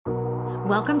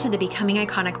Welcome to the Becoming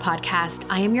Iconic podcast.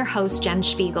 I am your host, Jen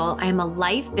Spiegel. I am a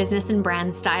life, business, and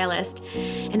brand stylist.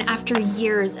 And after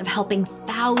years of helping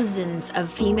thousands of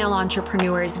female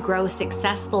entrepreneurs grow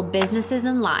successful businesses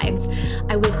and lives,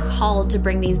 I was called to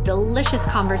bring these delicious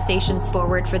conversations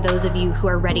forward for those of you who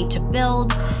are ready to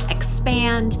build,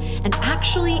 expand, and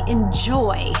actually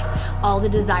enjoy all the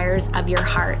desires of your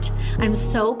heart. I'm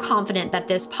so confident that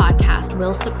this podcast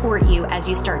will support you as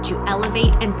you start to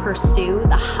elevate and pursue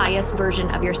the highest version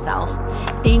of yourself.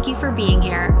 Thank you for being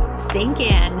here. Sink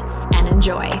in and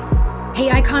enjoy.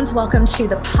 Hey icons, welcome to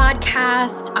the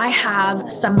podcast. I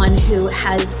have someone who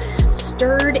has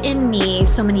stirred in me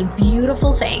so many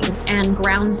beautiful things and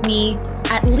grounds me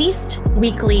at least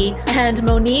weekly. And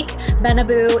Monique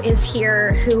Benabou is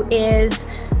here, who is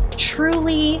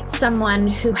truly someone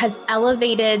who has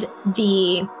elevated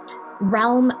the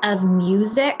realm of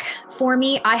music for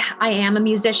me. I am a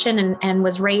musician and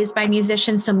was raised by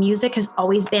musicians. So music has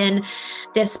always been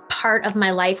this part of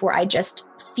my life where I just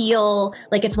feel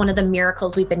like it's one of the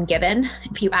miracles we've been given.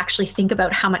 If you actually think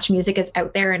about how much music is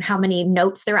out there and how many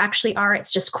notes there actually are,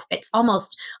 it's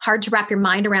almost hard to wrap your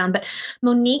mind around. But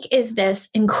Monique is this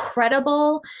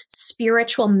incredible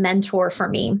spiritual mentor for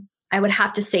me. I would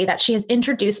have to say that she has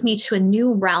introduced me to a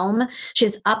new realm. She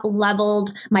has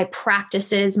up-leveled my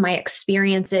practices, my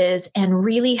experiences, and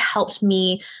really helped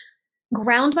me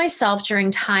ground myself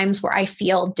during times where I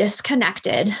feel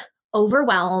disconnected,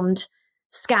 overwhelmed,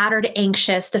 scattered,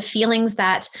 anxious, the feelings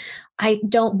that I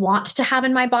don't want to have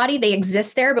in my body. They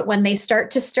exist there, but when they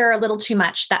start to stir a little too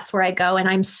much, that's where I go. And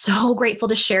I'm so grateful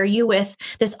to share you with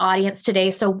this audience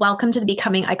today. So welcome to the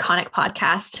Becoming Iconic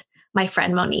podcast, my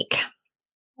friend Monique.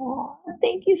 Oh,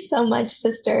 thank you so much,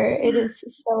 sister. It is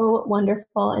so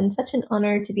wonderful and such an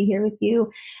honor to be here with you.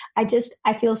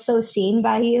 I feel so seen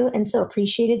by you and so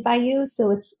appreciated by you. So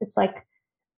it's like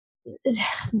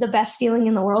the best feeling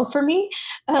in the world for me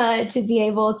to be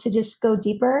able to just go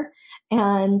deeper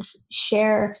and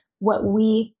share what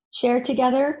we share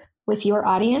together with your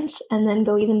audience and then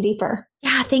go even deeper.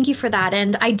 Yeah, thank you for that.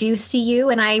 And I do see you,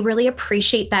 and I really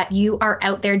appreciate that you are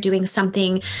out there doing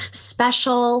something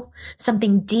special,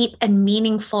 something deep and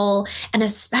meaningful. And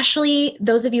especially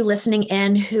those of you listening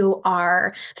in who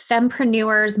are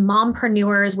fempreneurs,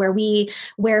 mompreneurs, where we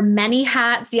wear many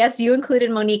hats. Yes, you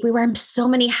included, Monique. We wear so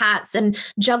many hats and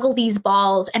juggle these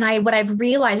balls. And what I've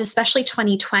realized, especially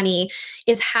 2020,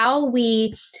 is how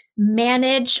we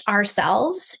manage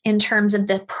ourselves in terms of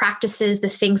the practices, the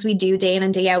things we do day in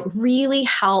and day out, really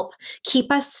help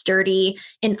keep us sturdy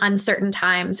in uncertain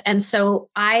times. And so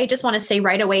I just want to say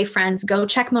right away, friends, go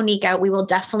check Monique out. We will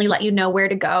definitely let you know where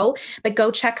to go, but go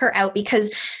check her out,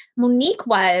 because Monique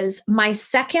was my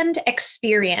second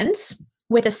experience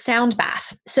with a sound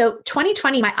bath. So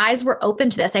 2020, my eyes were open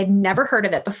to this. I'd never heard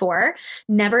of it before,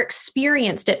 never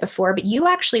experienced it before, but you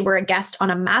actually were a guest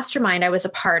on a mastermind I was a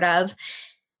part of.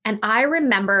 And I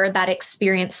remember that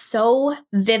experience so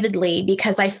vividly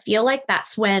because I feel like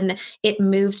that's when it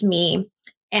moved me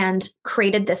and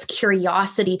created this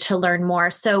curiosity to learn more.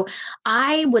 So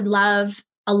I would love,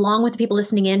 along with the people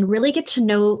listening in, really get to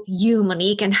know you,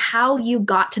 Monique, and how you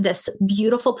got to this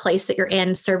beautiful place that you're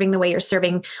in, serving the way you're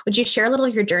serving. Would you share a little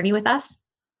of your journey with us?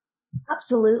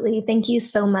 Absolutely. Thank you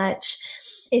so much.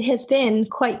 It has been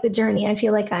quite the journey. I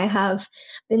feel like I have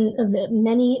been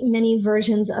many, many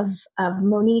versions of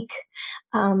Monique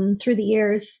through the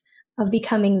years of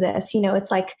becoming this. You know, it's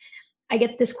like I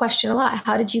get this question a lot.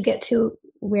 How did you get to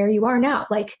where you are now?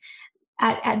 Like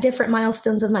at different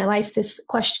milestones of my life, this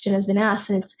question has been asked,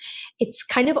 and it's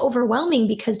kind of overwhelming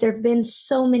because there have been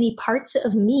so many parts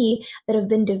of me that have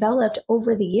been developed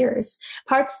over the years,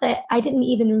 parts that I didn't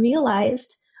even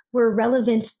realize were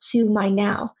relevant to my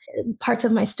now, parts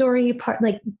of my story,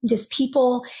 like just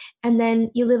people. And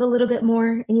then you live a little bit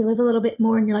more and you live a little bit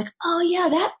more and you're like, oh yeah,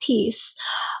 that piece.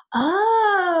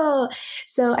 Oh,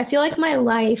 so I feel like my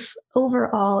life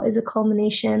overall is a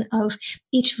culmination of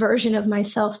each version of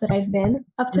myself that I've been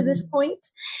up to this point.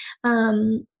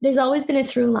 There's always been a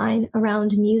through line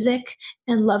around music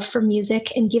and love for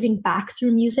music and giving back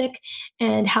through music,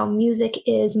 and how music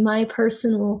is my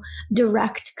personal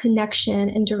direct connection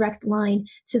and direct line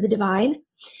to the divine.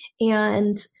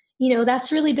 And, you know,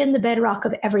 that's really been the bedrock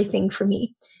of everything for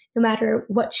me. No matter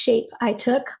what shape I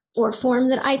took or form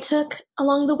that I took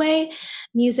along the way,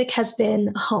 music has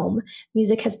been home.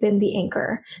 Music has been the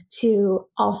anchor to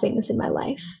all things in my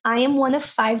life. I am one of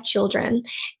 5 children,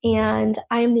 and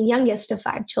I am the youngest of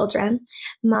 5 children.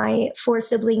 My 4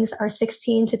 siblings are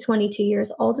 16 to 22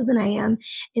 years older than I am,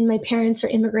 and my parents are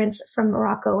immigrants from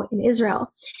Morocco and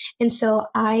Israel. And so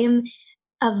I am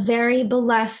a very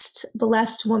blessed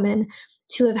woman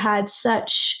to have had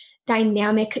such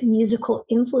dynamic musical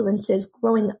influences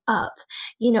growing up,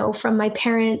 from my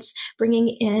parents bringing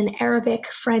in Arabic,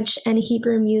 French, and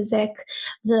Hebrew music,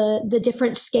 the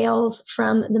different scales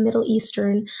from the Middle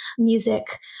Eastern music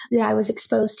that I was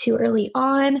exposed to early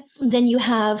on. Then you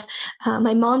have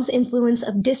my mom's influence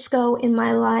of disco in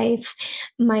my life,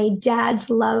 my dad's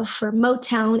love for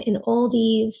Motown and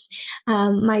oldies,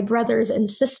 my brothers and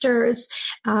sisters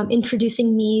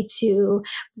introducing me to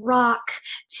rock,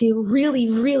 to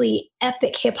really, really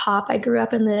epic hip hop. I grew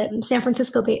up in the San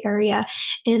Francisco Bay Area,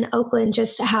 and Oakland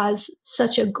just has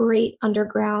such a great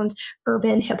underground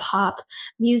urban hip hop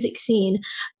music scene.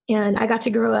 And I got to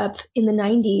grow up in the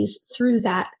 90s through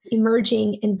that,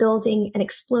 emerging and building and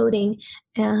exploding.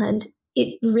 And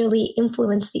it really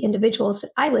influenced the individuals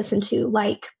that I listened to,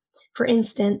 like, for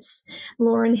instance,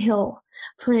 Lauryn Hill,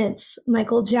 Prince,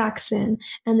 Michael Jackson.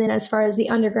 And then as far as the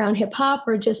underground hip hop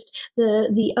or just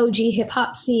the OG hip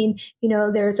hop scene,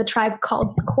 there's a Tribe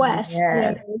Called Quest.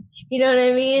 Yeah. You know what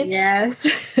I mean? Yes.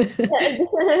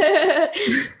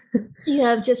 You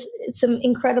have just some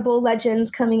incredible legends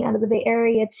coming out of the Bay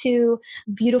Area too.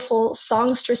 Beautiful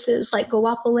songstresses like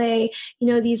Goapele,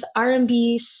 these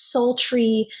R&B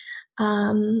sultry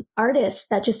artists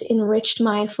that just enriched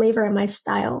my flavor and my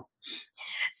style.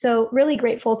 So really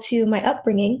grateful to my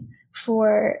upbringing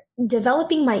for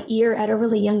developing my ear at a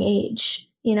really young age,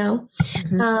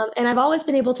 Mm-hmm. And I've always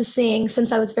been able to sing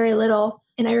since I was very little.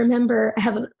 And I remember I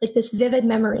have this vivid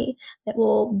memory that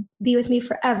will be with me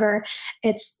forever.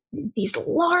 It's these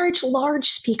large, large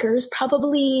speakers,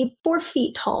 probably 4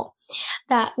 feet tall,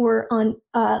 that were on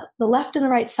the left and the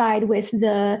right side with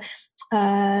the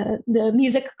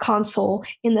music console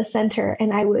in the center.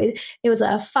 And it was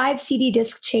a 5 CD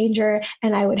disc changer,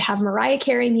 and I would have Mariah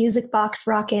Carey music box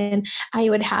rockin'. I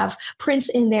would have Prince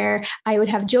in there. I would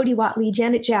have Jody Watley,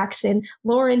 Janet Jackson,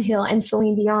 Lauryn Hill, and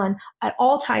Celine Dion at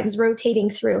all times rotating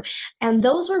through. And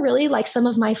those were really like some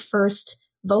of my first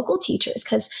vocal teachers,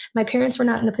 because my parents were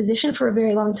not in a position for a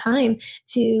very long time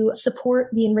to support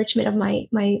the enrichment of my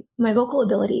vocal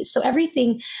abilities. So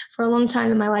everything for a long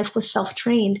time in my life was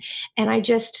self-trained. And I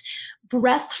just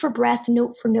breath for breath,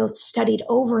 note for note, studied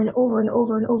over and over and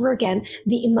over and over again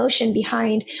the emotion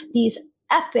behind these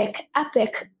epic,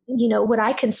 what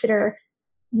I consider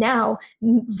now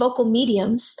vocal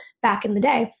mediums back in the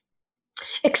day,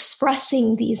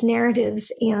 expressing these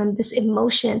narratives and this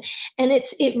emotion. And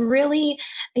it really,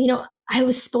 I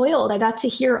was spoiled. I got to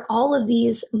hear all of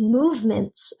these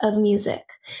movements of music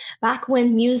back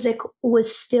when music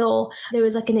was still, there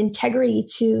was like an integrity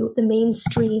to the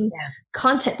mainstream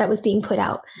content that was being put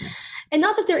out. And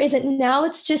not that there isn't now,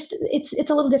 it's just, it's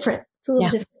a little different. It's a little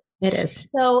different. It is.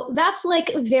 So that's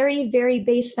like very, very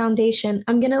base foundation.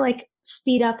 I'm going to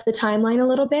speed up the timeline a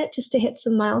little bit just to hit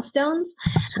some milestones.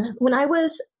 When I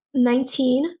was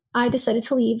 19, I decided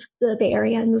to leave the Bay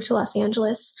Area and move to Los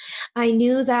Angeles. I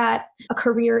knew that a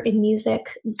career in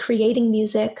music, creating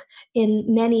music in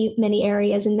many, many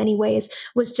areas, in many ways,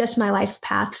 was just my life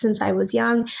path since I was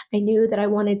young. I knew that I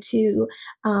wanted to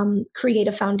create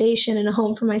a foundation and a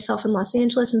home for myself in Los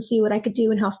Angeles and see what I could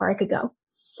do and how far I could go.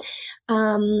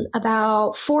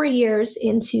 About 4 years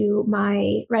into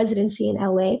my residency in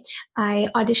LA, I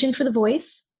auditioned for The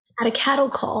Voice at a cattle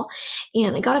call,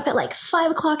 and I got up at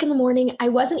 5 o'clock in the morning. I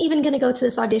wasn't even going to go to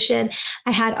this audition.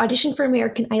 I had auditioned for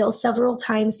American Idol several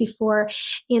times before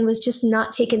and was just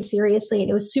not taken seriously. And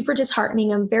it was super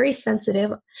disheartening. I'm very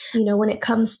sensitive, when it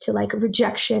comes to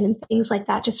rejection and things like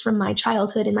that, just from my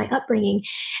childhood and my upbringing.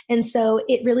 And so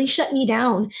it really shut me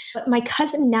down. But my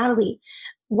cousin Natalie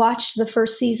watched the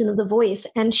first season of The Voice,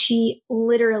 and she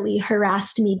literally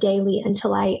harassed me daily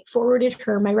until I forwarded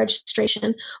her my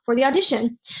registration for the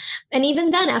audition. And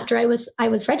even then, after I was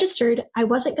registered, I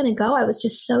wasn't going to go. I was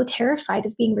just so terrified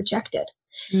of being rejected.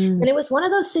 And it was one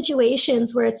of those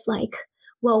situations where it's like,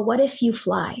 well, what if you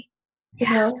fly?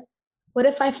 What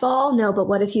if I fall? No, but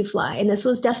what if you fly? And this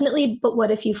was definitely, but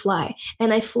what if you fly?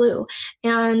 And I flew.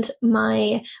 And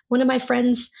one of my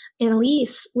friends,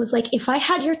 Annalise, was like, if I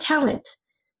had your talent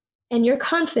and your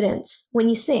confidence when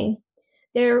you sing,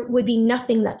 there would be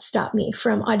nothing that stopped me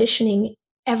from auditioning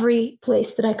every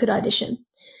place that I could audition.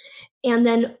 And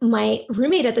then my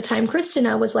roommate at the time,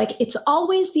 Christina, was like, it's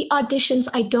always the auditions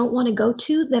I don't want to go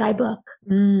to that I book.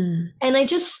 And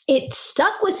it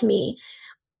stuck with me.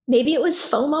 Maybe it was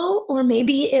FOMO, or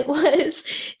maybe it was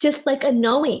just a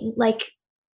knowing,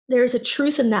 there's a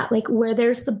truth in that, where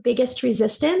there's the biggest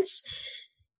resistance,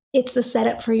 it's the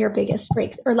setup for your biggest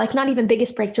breakthrough, or not even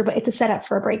biggest breakthrough, but it's a setup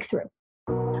for a breakthrough.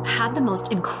 I had the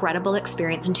most incredible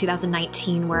experience in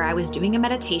 2019 where I was doing a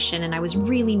meditation, and I was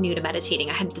really new to meditating.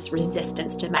 I had this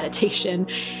resistance to meditation,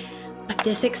 But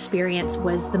this experience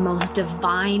was the most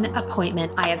divine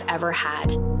appointment I have ever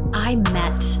had. I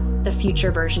met the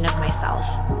future version of myself.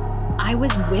 I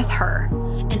was with her,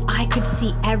 and I could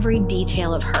see every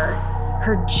detail of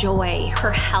her joy,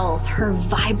 her health, her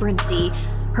vibrancy,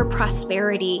 her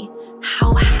prosperity,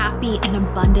 how happy and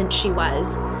abundant she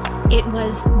was. It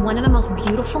was one of the most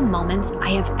beautiful moments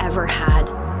I have ever had.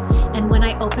 And when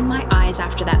I opened my eyes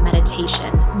after that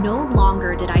meditation, no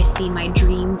longer did I see my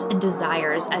dreams and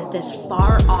desires as this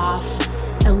far off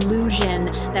illusion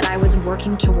that I was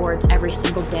working towards every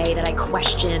single day that I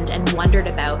questioned and wondered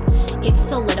about. It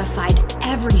solidified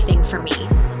everything for me.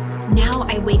 Now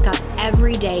I wake up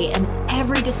every day and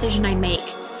every decision I make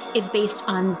is based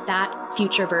on that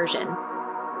future version.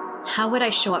 How would I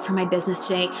show up for my business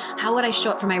today? How would I show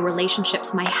up for my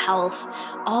relationships, my health?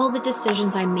 All the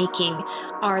decisions I'm making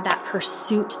are that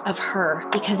pursuit of her,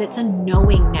 because it's a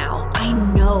knowing now. I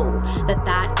know that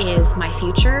that is my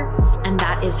future and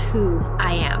that is who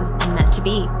I am and meant to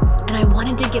be. And I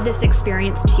wanted to give this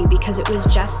experience to you because it was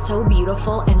just so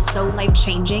beautiful and so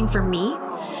life-changing for me.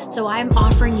 So I'm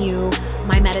offering you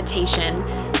my meditation.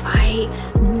 I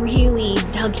really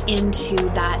dug into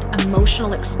that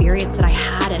emotional experience that I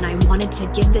had, and I wanted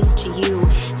to give this to you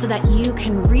so that you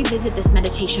can revisit this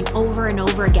meditation over and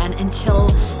over again until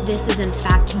this is in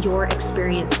fact your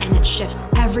experience and it shifts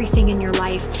everything in your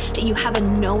life, that you have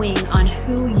a knowing on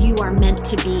who you are meant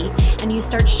to be, and you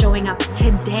start showing up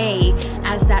today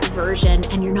as that version,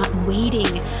 and you're not waiting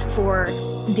for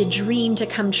the dream to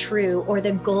come true or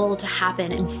the goal to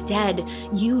happen. Instead,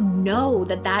 you know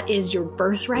that that is your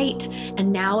birthright,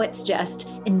 and now it's just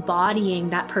embodying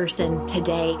that person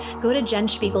today. Go to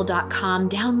jenspiegel.com,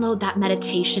 download that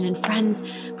meditation, and friends,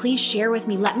 please share with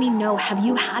me. Let me know, have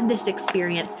you had this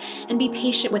experience? And be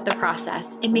patient with the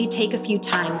process. It may take a few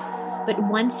times, but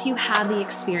once you have the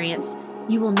experience,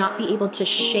 you will not be able to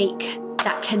shake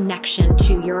that connection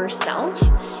to yourself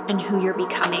and who you're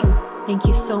becoming. Thank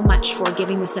you so much for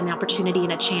giving this an opportunity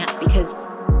and a chance, because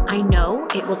I know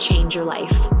it will change your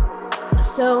life.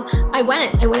 So I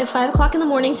went at 5 o'clock in the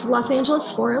morning to the Los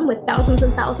Angeles Forum with thousands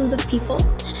and thousands of people,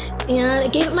 and I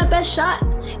gave it my best shot.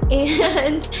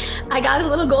 And I got a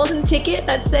little golden ticket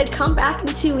that said, come back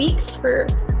in 2 weeks for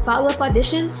follow-up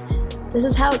auditions. This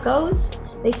is how it goes.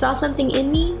 They saw something in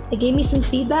me. They gave me some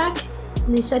feedback,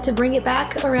 and they said to bring it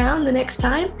back around the next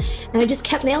time. And I just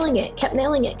kept nailing it.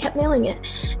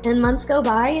 And months go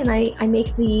by, and I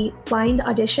make the blind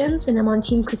auditions, and I'm on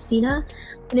Team Christina.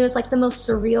 And it was like the most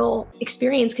surreal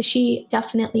experience, because she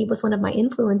definitely was one of my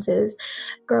influences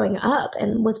growing up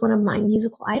and was one of my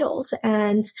musical idols.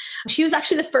 And she was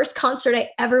actually the first concert I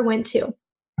ever went to.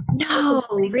 No,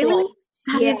 really?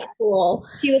 That is cool.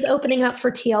 She was opening up for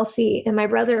TLC, and my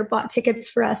brother bought tickets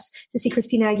for us to see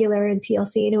Christina Aguilera and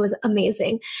TLC, and it was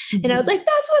amazing. Mm-hmm. And I was like,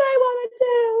 that's what I want to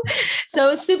do. So it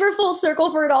was super full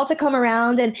circle for it all to come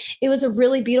around, and it was a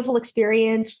really beautiful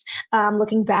experience,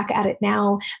 looking back at it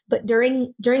now. But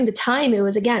during the time, it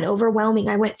was, again, overwhelming.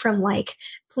 I went from like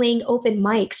playing open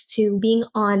mics to being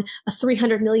on a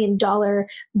 $300 million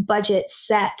budget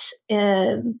set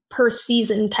per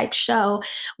season type show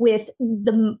with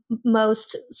the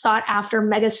most sought after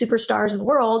mega superstars in the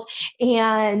world.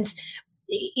 And,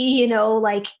 you know,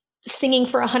 like singing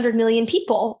for 100 million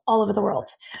people all over the world,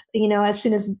 you know, as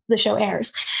soon as the show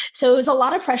airs. So it was a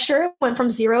lot of pressure, went from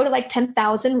 0 to like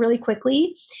 10,000 really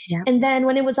quickly. Yeah. And then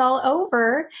when it was all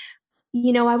over,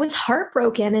 you know, I was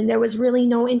heartbroken, and there was really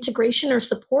no integration or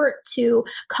support to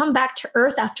come back to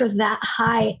earth after that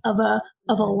high of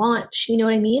a launch. You know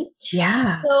what I mean?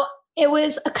 Yeah. So it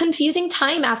was a confusing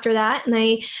time after that. And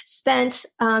I spent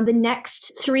the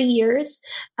next 3 years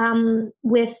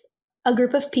with a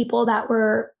group of people that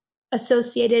were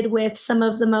associated with some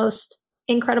of the most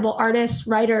incredible artists,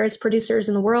 writers, producers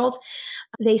in the world.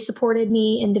 They supported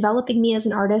me in developing me as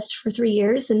an artist for 3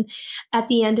 years. And at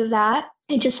the end of that,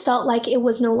 it just felt like it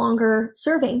was no longer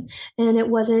serving, and it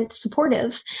wasn't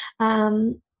supportive.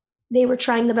 They were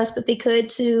trying the best that they could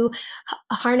to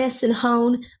harness and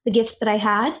hone the gifts that I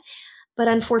had. But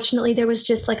unfortunately, there was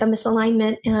just like a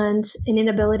misalignment and an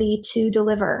inability to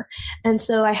deliver. And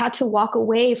so I had to walk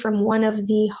away from one of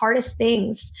the hardest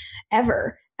things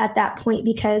ever at that point,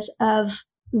 because of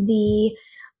the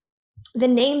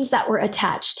names that were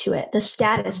attached to it, the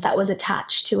status that was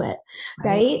attached to it,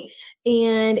 right?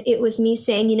 And it was me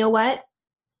saying, you know what?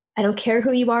 I don't care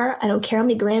who you are. I don't care how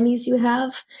many Grammys you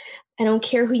have. I don't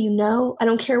care who you know. I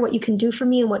don't care what you can do for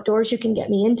me and what doors you can get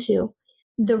me into.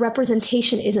 The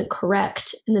representation isn't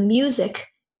correct, and the music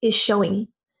is showing.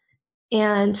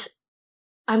 And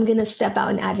I'm going to step out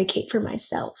and advocate for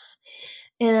myself.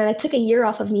 And I took a year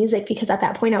off of music, because at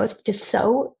that point I was just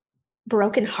so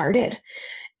brokenhearted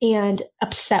and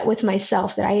upset with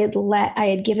myself that I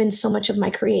had given so much of my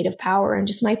creative power and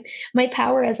just my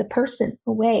power as a person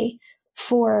away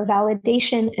for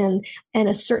validation and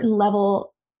a certain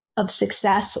level of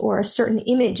success or a certain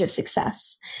image of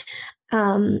success.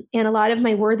 And a lot of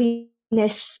my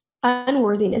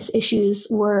unworthiness issues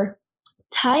were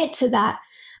tied to that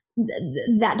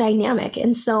dynamic.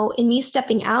 And so in me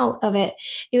stepping out of it,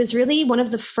 it was really one of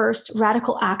the first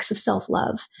radical acts of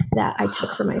self-love that I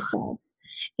took for myself.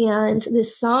 And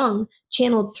this song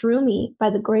channeled through me by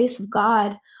the grace of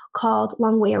God called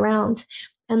Long Way Around.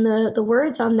 And the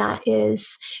words on that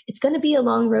is, it's going to be a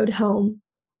long road home.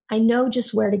 I know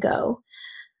just where to go.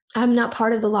 I'm not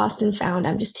part of the lost and found.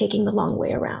 I'm just taking the long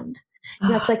way around.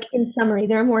 And that's like, in summary,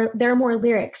 there are more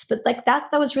lyrics, but like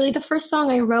that was really the first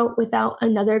song I wrote without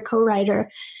another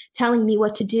co-writer telling me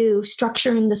what to do,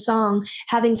 structuring the song,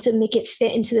 having to make it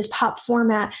fit into this pop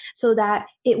format so that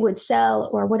it would sell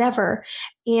or whatever.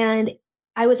 And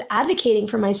I was advocating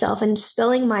for myself and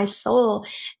spilling my soul,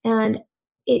 and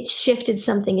it shifted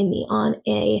something in me on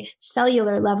a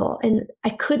cellular level. And I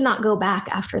could not go back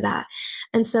after that.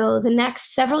 And so the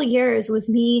next several years was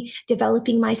me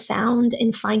developing my sound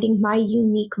and finding my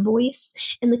unique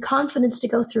voice and the confidence to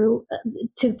go through,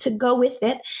 to go with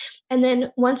it. And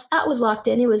then once that was locked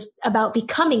in, it was about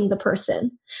becoming the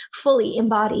person fully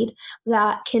embodied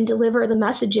that can deliver the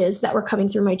messages that were coming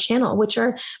through my channel, which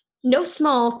are no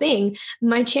small thing.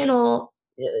 My channel,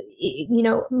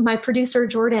 my producer,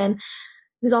 Jordan,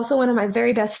 who's also one of my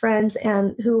very best friends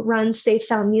and who runs Safe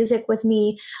Sound Music with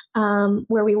me,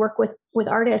 where we work with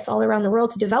artists all around the world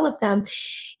to develop them.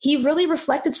 He really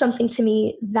reflected something to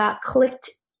me that clicked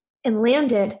and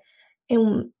landed.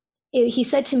 And he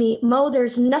said to me, Mo,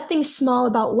 there's nothing small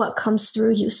about what comes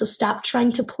through you. So stop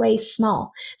trying to play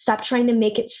small. Stop trying to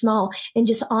make it small and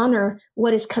just honor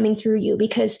what is coming through you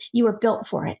because you were built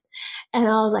for it. And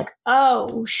I was like,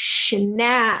 oh,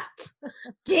 snap.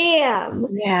 Damn.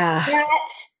 Yeah. That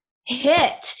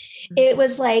hit. It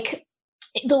was like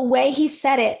the way he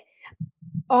said it,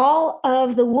 all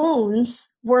of the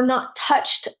wounds were not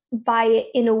touched by it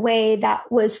in a way that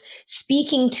was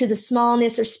speaking to the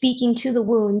smallness or speaking to the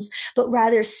wounds, but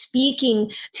rather speaking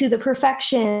to the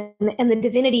perfection and the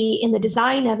divinity in the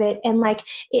design of it. And like,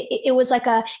 it was like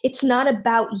it's not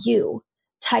about you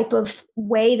type of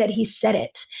way that he said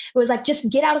it. It was like,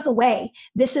 just get out of the way.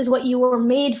 This is what you were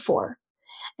made for.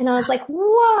 And I was like,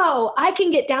 whoa, I can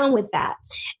get down with that.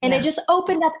 And It just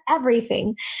opened up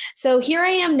everything. So here I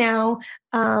am now.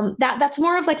 That's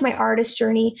more of like my artist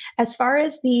journey. As far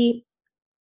as the,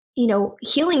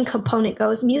 healing component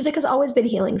goes, music has always been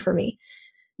healing for me.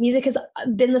 Music has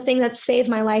been the thing that's saved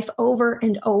my life over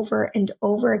and over and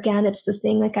over again. It's the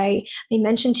thing, like I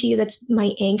mentioned to you, that's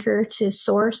my anchor to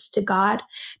source, to God,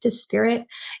 to spirit.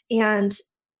 And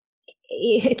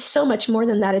it's so much more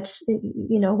than that. It's,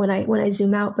 when I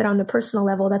zoom out, but on the personal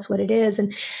level, that's what it is.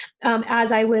 And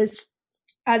as I was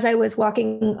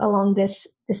walking along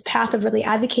this path of really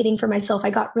advocating for myself, I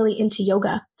got really into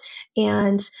yoga,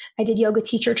 and I did yoga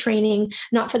teacher training,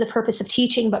 not for the purpose of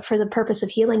teaching, but for the purpose of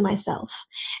healing myself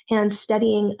and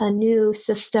studying a new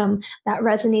system that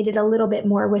resonated a little bit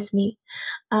more with me.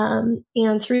 And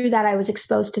through that, I was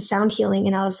exposed to sound healing,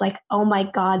 and I was like, oh my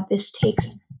God, this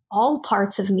takes all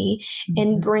parts of me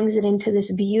and brings it into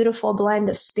this beautiful blend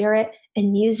of spirit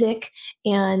and music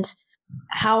and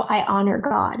how I honor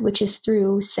God, which is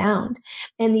through sound.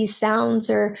 And these sounds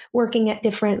are working at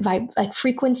different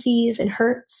frequencies and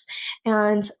hertz,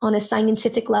 and on a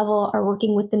scientific level are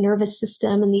working with the nervous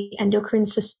system and the endocrine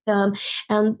system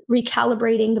and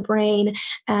recalibrating the brain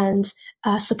and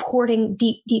supporting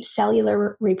deep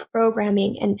cellular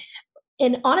reprogramming.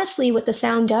 And honestly, what the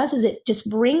sound does is it just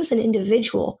brings an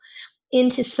individual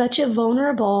into such a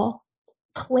vulnerable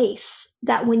place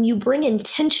that when you bring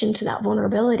intention to that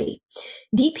vulnerability,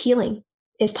 deep healing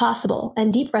is possible,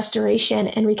 and deep restoration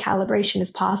and recalibration is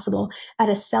possible at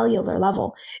a cellular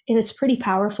level. And it's pretty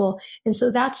powerful. And so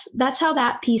that's how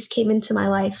that piece came into my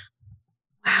life.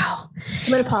 Wow.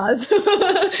 I'm going to pause.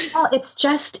 Well, it's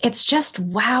just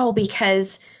wow,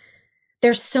 because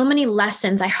there's so many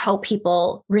lessons I hope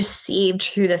people received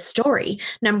through this story.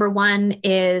 Number one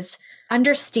is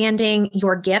understanding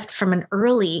your gift from an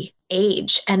early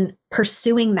age and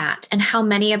pursuing that, and how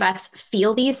many of us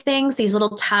feel these things, these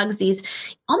little tugs, these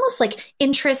almost like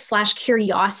interests /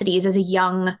 curiosities as a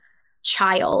young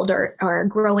child or a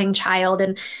growing child.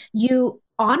 And you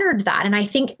honored that. And I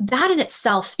think that in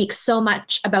itself speaks so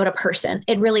much about a person.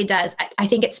 It really does. I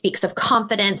think it speaks of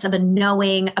confidence, of a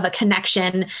knowing, of a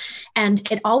connection. And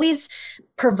it always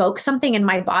provokes something in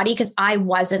my body because I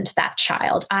wasn't that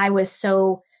child. I was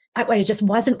so I just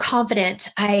wasn't confident.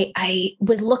 I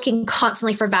was looking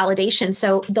constantly for validation.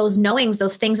 So those knowings,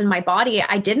 those things in my body,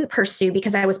 I didn't pursue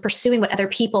because I was pursuing what other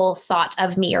people thought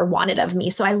of me or wanted of me.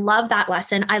 So I love that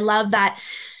lesson. I love that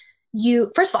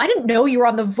first of all, I didn't know you were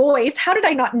on The Voice. How did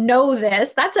I not know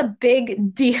this? That's a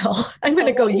big deal. I'm going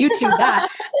to go YouTube that.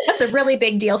 That's a really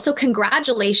big deal. So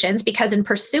congratulations, because in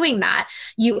pursuing that,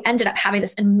 you ended up having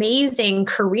this amazing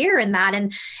career in that.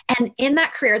 And in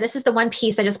that career, this is the one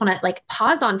piece I just want to like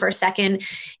pause on for a second,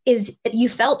 is you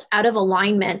felt out of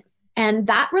alignment. And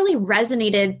that really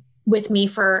resonated with me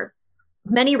for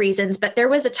many reasons. But there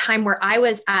was a time where I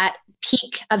was at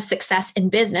peak of success in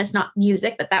business, not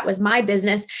music, but that was my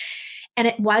business. And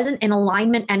it wasn't in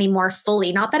alignment anymore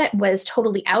fully. Not that it was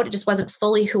totally out, it just wasn't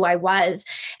fully who I was.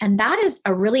 And that is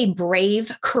a really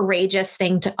brave, courageous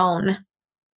thing to own.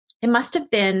 It must have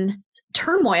been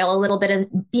turmoil a little bit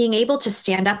in being able to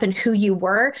stand up in who you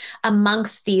were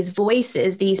amongst these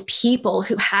voices, these people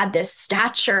who had this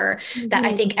stature that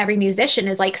I think every musician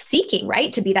is like seeking,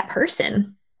 right? To be that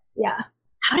person. Yeah.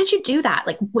 How did you do that?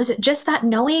 Like, was it just that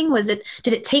knowing? Did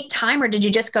it take time, or did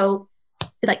you just go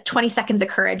like 20 seconds of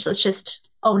courage? Let's just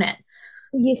own it.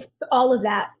 All of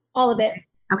that, all of it.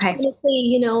 Okay.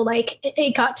 Honestly, like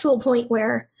it got to a point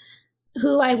where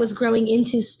who I was growing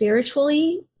into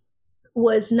spiritually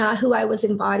was not who I was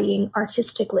embodying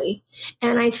artistically.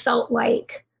 And I felt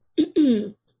like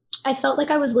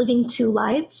I was living two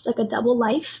lives, like a double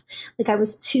life. Like I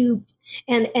was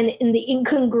and the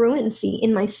incongruency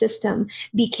in my system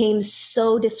became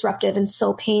so disruptive and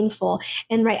so painful.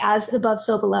 And right, as above,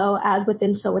 so below, as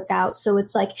within, so without. So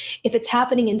it's like, if it's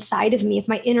happening inside of me, if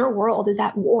my inner world is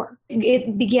at war,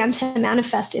 it began to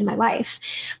manifest in my life.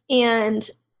 And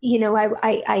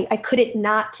I couldn't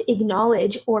not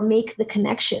acknowledge or make the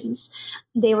connections.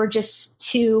 They were just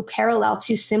too parallel,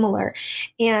 too similar.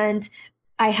 And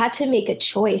I had to make a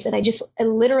choice, and I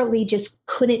literally just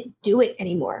couldn't do it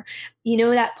anymore.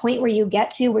 That point where you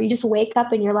get to where you just wake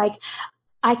up and you're like,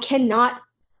 I cannot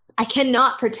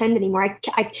pretend anymore.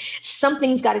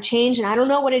 Something's got to change, and I don't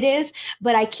know what it is,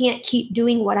 but I can't keep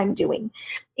doing what I'm doing.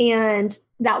 And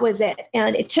that was it.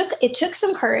 And it took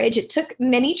some courage. It took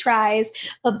many tries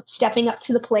of stepping up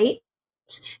to the plate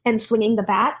and swinging the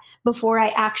bat before I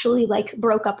actually like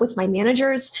broke up with my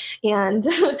managers. And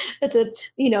I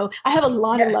have a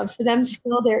lot of love for them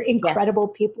still. They're incredible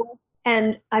people.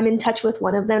 And I'm in touch with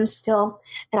one of them still.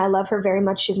 And I love her very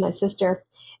much. She's my sister.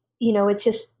 It's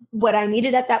just what I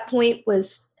needed at that point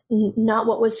was not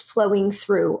what was flowing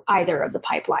through either of the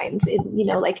pipelines. It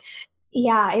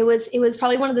was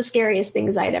probably one of the scariest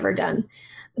things I had ever done.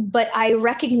 But I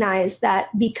recognized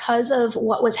that because of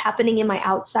what was happening in my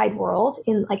outside world,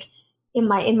 in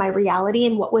my reality,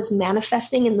 and what was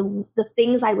manifesting, and the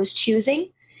things I was choosing,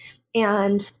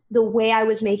 and the way I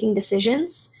was making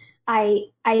decisions, I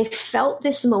felt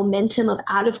this momentum of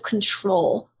out of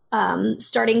control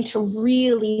starting to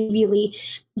really, really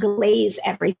glaze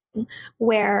everything,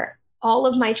 where all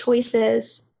of my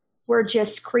choices were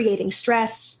just creating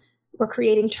stress, were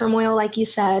creating turmoil, like you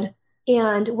said.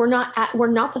 And we're not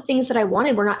the things that I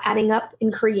wanted. We're not adding up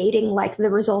and creating like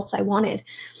the results I wanted.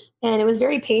 And it was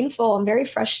very painful and very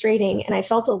frustrating. And I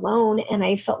felt alone, and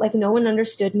I felt like no one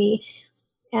understood me.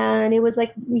 And it was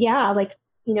like, it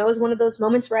was one of those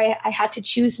moments where I had to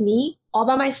choose me all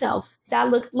by myself. That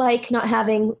looked like not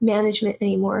having management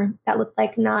anymore. That looked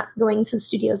like not going to the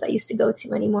studios I used to go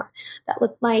to anymore. That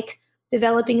looked like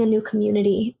developing a new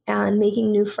community and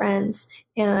making new friends.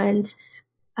 And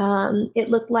it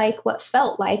looked like what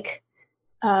felt like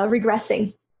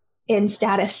regressing in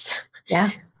status. Yeah.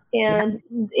 And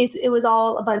it was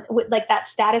all a bunch, like that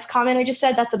status comment I just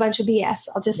said, that's a bunch of BS.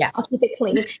 I'll keep it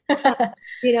clean.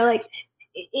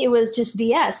 It was just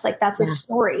BS. Like that's a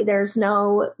story. There's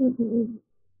no,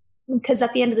 because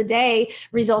at the end of the day,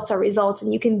 results are results,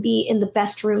 and you can be in the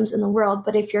best rooms in the world.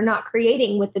 But if you're not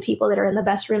creating with the people that are in the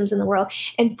best rooms in the world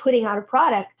and putting out a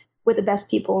product with the best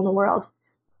people in the world,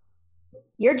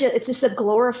 it's just a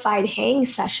glorified hang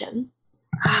session.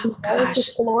 It's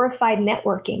just glorified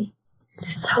networking.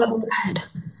 So good.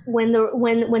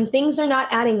 When things are not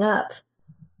adding up,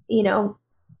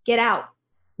 get out.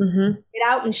 Mm-hmm. Get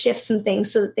out and shift some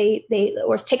things so that they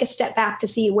or take a step back to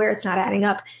see where it's not adding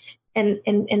up and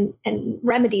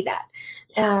remedy that.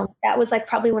 That was like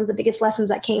probably one of the biggest lessons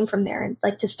that came from there, and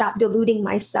like to stop deluding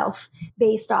myself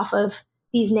based off of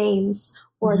these names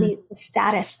or the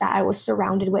status that I was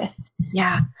surrounded with.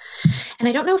 Yeah. And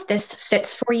I don't know if this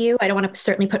fits for you. I don't want to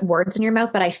certainly put words in your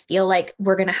mouth, but I feel like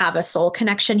we're going to have a soul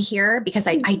connection here, because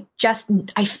I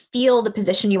feel the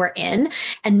position you are in,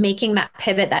 and making that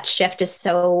pivot, that shift is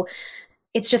so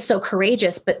it's just so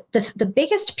courageous. But the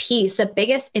biggest piece, the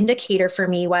biggest indicator for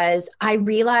me was I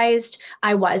realized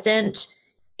I wasn't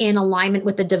in alignment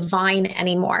with the divine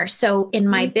anymore. So in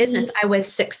my business, I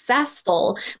was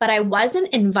successful, but I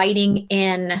wasn't inviting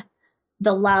in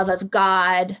the love of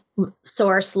God,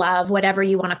 source love, whatever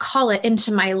you want to call it,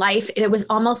 into my life. It was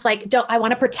almost like, I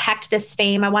want to protect this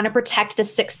fame. I want to protect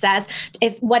this success.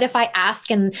 What if I ask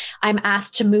and I'm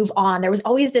asked to move on? There was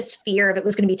always this fear of it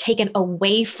was going to be taken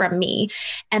away from me.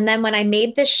 And then when I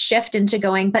made this shift into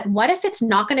going, but what if it's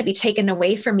not going to be taken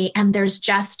away from me and there's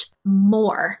just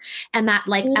more, and that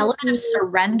like element of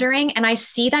surrendering. And I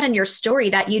see that in your story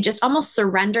that you just almost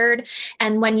surrendered.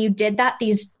 And when you did that,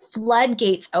 these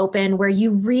floodgates open where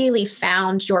you really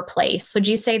found your place. Would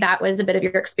you say that was a bit of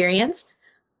your experience?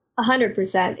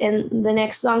 100%. And the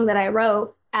next song that I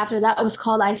wrote after that was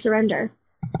called I Surrender.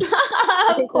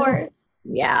 Of course.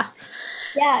 Yeah.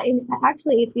 Yeah. And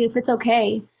actually, if it's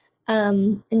okay,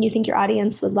 and you think your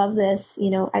audience would love this,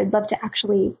 I'd love to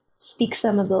actually speak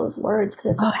some of those words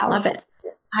because it's I love it.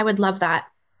 I would love that.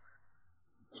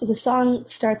 So the song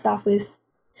starts off with,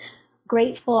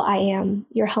 grateful I am,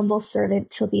 your humble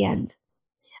servant till the end.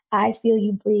 I feel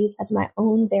you breathe as my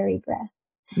own very breath.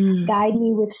 Guide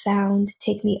me with sound,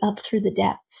 take me up through the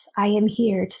depths. I am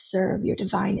here to serve your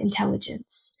divine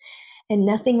intelligence. And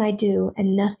nothing I do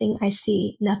and nothing I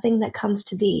see, nothing that comes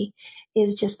to be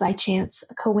is just by chance,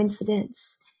 a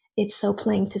coincidence. It's so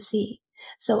plain to see.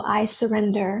 So I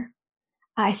surrender.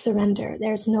 I surrender.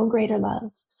 There's no greater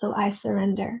love. So I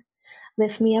surrender.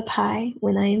 Lift me up high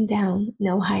when I am down.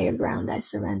 No higher ground I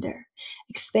surrender.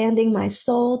 Expanding my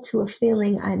soul to a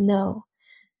feeling I know.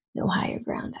 No higher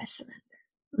ground I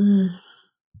surrender.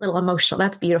 Little emotional.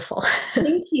 That's beautiful.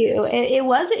 Thank you.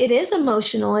 It is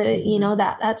emotional.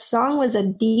 That song was a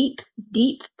deep,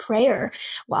 deep prayer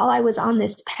while I was on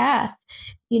this path.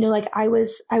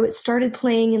 I started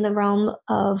playing in the realm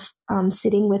of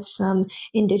sitting with some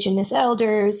indigenous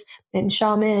elders and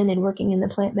shaman and working in the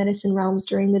plant medicine realms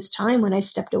during this time when I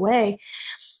stepped away.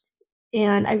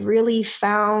 And I really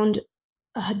found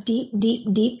a deep,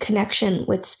 deep, deep connection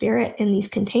with spirit in these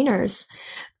containers.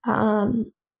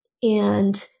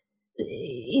 And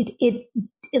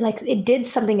it did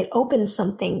something, it opened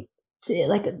something to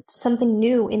like something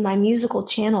new in my musical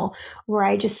channel where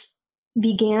I just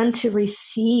began to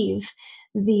receive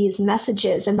these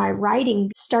messages, and my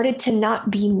writing started to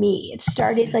not be me. It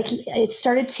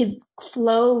started to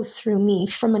flow through me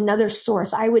from another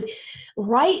source. I would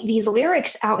write these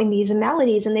lyrics out in these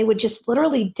melodies and they would just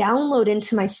literally download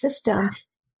into my system.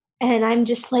 And I'm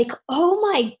just like, oh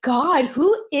my God,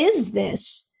 who is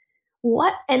this?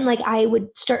 What? And like, I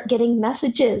would start getting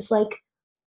messages like,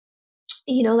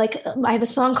 I have a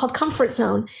song called Comfort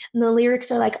Zone, and the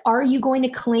lyrics are like, are you going to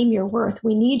claim your worth?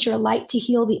 We need your light to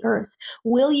heal the earth.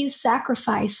 Will you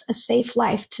sacrifice a safe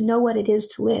life to know what it is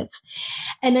to live?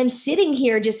 And I'm sitting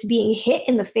here just being hit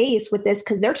in the face with this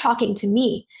because they're talking to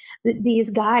me. These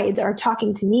guides are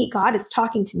talking to me. God is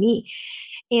talking to me.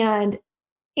 And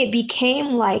it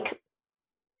became like,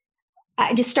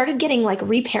 I just started getting like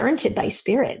reparented by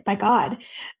spirit, by God,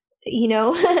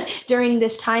 during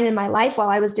this time in my life while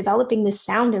I was developing this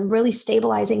sound and really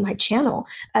stabilizing my channel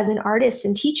as an artist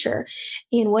and teacher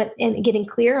and getting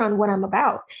clear on what I'm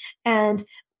about. And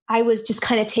I was just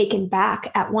kind of taken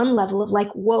back at one level of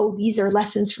like, whoa, these are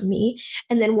lessons for me.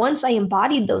 And then once I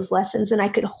embodied those lessons and I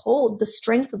could hold the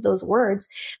strength of those words,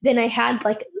 then I had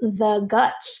like the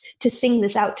guts to sing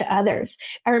this out to others.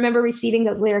 I remember receiving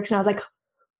those lyrics and I was like,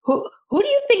 who do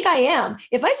you think I am?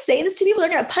 If I say this to people,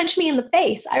 they're going to punch me in the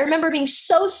face. I remember being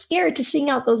so scared to sing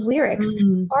out those lyrics.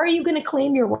 Are you going to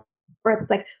claim your worth?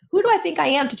 It's like, who do I think I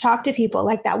am to talk to people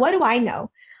like that? What do I know?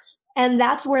 And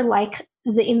that's where like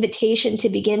the invitation to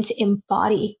begin to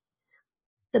embody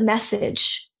the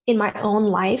message in my own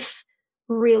life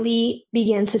really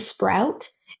began to sprout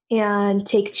and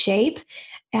take shape.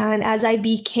 And as I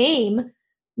became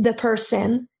the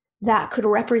person that could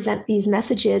represent these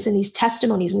messages and these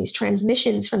testimonies and these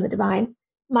transmissions from the divine,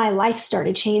 my life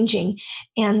started changing,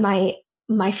 and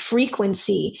my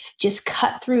frequency just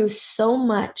cut through so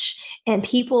much, and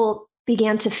people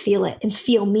began to feel it and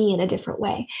feel me in a different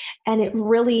way. And it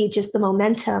really just the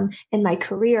momentum in my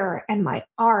career and my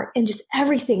art and just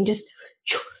everything just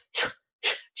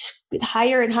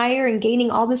higher and higher and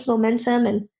gaining all this momentum.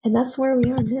 And And that's where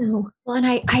we are now. Well, and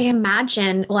I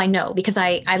imagine, well, I know because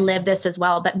I live this as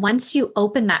well, but once you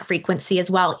open that frequency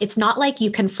as well, it's not like you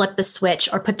can flip the switch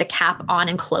or put the cap on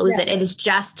and close it. It is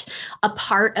just a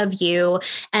part of you.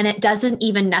 And it doesn't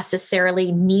even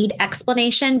necessarily need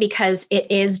explanation because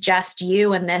it is just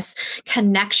you and this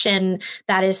connection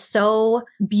that is so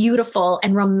beautiful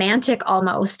and romantic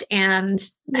almost. And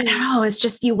I don't know, it's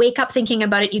just, you wake up thinking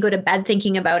about it, you go to bed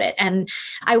thinking about it. And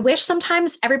I wish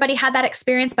sometimes everybody had that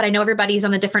experience, but I know everybody's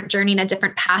on a different journey and a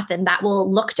different path, and that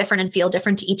will look different and feel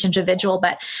different to each individual.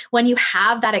 But when you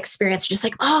have that experience, you're just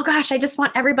like, oh gosh, I just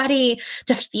want everybody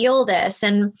to feel this.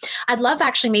 And I'd love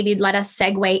actually maybe let us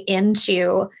segue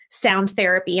into sound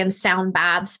therapy and sound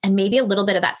baths and maybe a little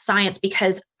bit of that science,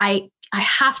 because I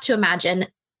have to imagine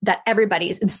that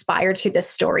everybody's inspired through this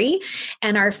story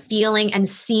and are feeling and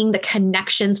seeing the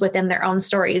connections within their own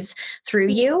stories through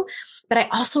you. But I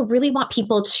also really want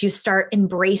people to start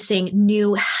embracing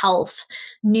new health,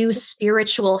 new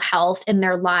spiritual health in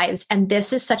their lives. And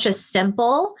this is such a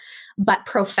simple but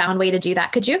profound way to do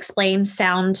that. Could you explain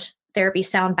sound therapy,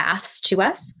 sound baths to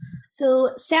us?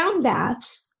 So sound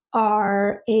baths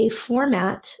are a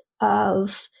format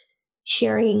of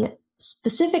sharing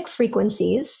specific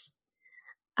frequencies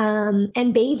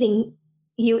and bathing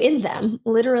you in them,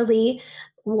 literally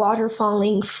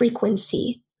waterfalling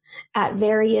frequency at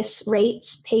various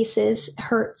rates, paces,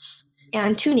 hertz,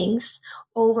 and tunings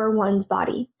over one's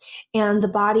body. And the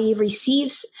body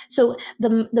receives, so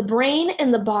the brain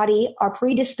and the body are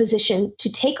predispositioned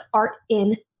to take art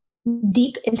in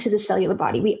deep into the cellular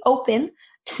body. We open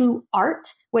to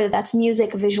art, whether that's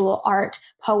music, visual art,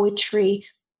 poetry,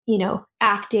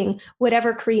 acting,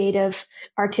 whatever creative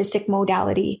artistic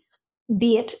modality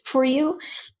be it for you,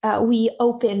 we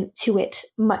open to it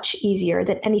much easier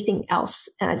than anything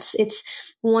else. And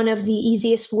it's one of the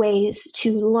easiest ways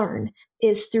to learn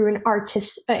is through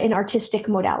an artistic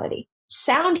modality.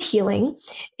 Sound healing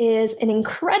is an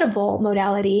incredible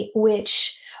modality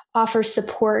which offers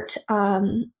support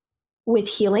with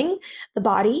healing the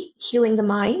body, healing the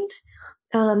mind,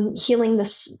 healing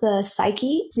the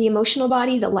psyche, the emotional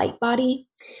body, the light body,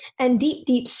 and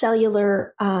deep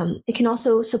cellular. It can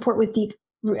also support with deep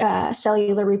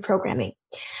cellular reprogramming.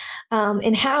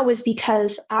 And how is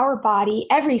because our body,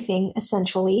 everything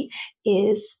essentially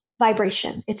is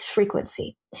vibration, it's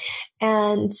frequency.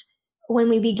 And when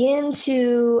we begin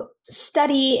to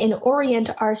study and orient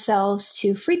ourselves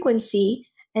to frequency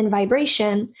and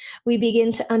vibration, we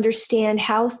begin to understand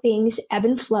how things ebb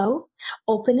and flow,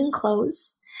 open and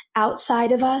close,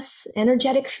 outside of us,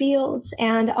 energetic fields,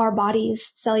 and our bodies,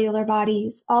 cellular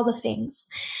bodies, all the things.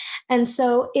 And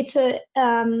so it's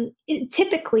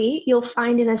typically you'll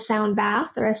find in a sound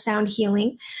bath or a sound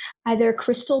healing, either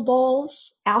crystal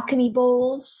bowls, alchemy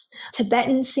bowls,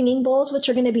 Tibetan singing bowls, which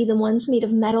are going to be the ones made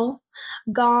of metal,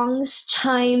 gongs,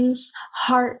 chimes,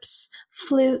 harps,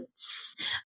 flutes,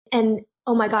 and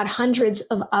oh my God, hundreds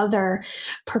of other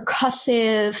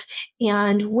percussive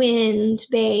and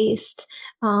wind-based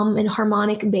and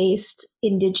harmonic-based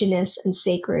indigenous and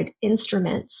sacred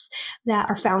instruments that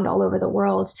are found all over the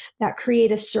world that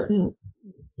create a certain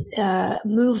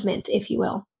movement, if you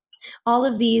will. All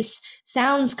of these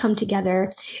sounds come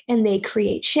together and they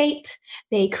create shape,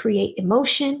 they create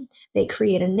emotion, they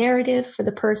create a narrative for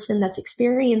the person that's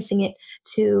experiencing it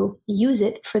to use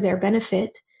it for their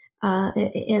benefit.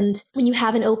 And when you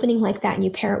have an opening like that and you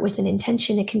pair it with an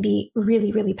intention, it can be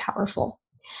really, really powerful.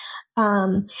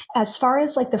 As far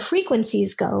as like the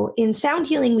frequencies go, in sound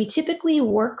healing, we typically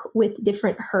work with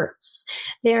different hertz.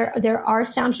 There are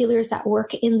sound healers that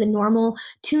work in the normal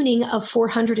tuning of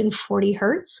 440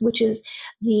 hertz, which is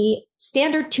the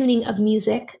standard tuning of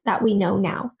music that we know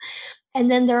now. And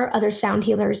then there are other sound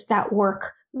healers that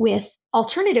work with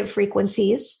alternative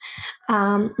frequencies,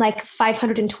 like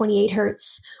 528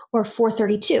 hertz or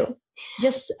 432.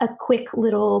 Just a quick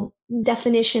little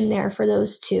definition there for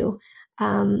those two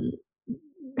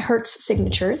hertz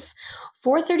signatures.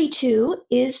 432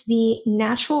 is the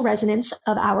natural resonance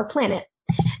of our planet.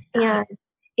 And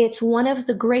it's one of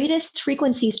the greatest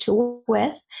frequencies to work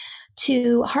with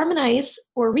to harmonize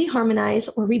or reharmonize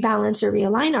or rebalance or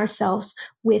realign ourselves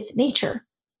with nature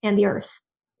and the earth.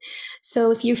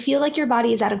 So if you feel like your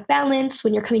body is out of balance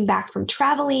when you're coming back from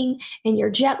traveling and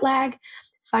you're jet lag,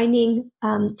 finding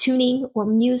tuning or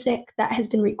music that has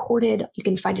been recorded, you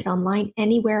can find it online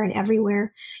anywhere and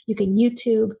everywhere. You can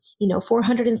YouTube,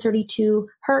 432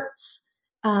 hertz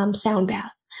sound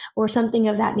bath or something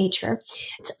of that nature.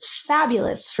 It's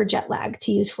fabulous for jet lag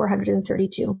to use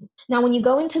 432. Now, when you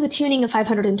go into the tuning of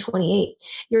 528,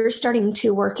 you're starting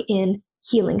to work in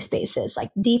healing spaces like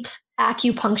deep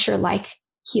acupuncture-like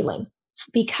healing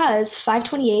because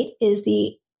 528 is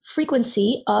the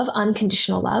frequency of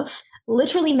unconditional love,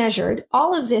 literally measured.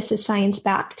 All of this is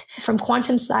science-backed from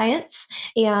quantum science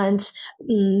and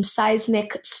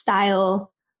seismic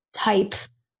style type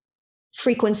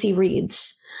frequency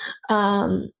reads.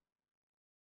 So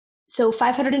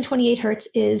 528 hertz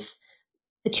is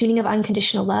the tuning of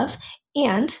unconditional love.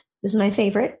 And this is my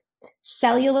favorite,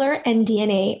 cellular and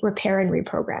DNA repair and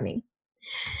reprogramming.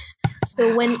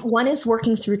 So when one is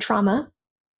working through trauma,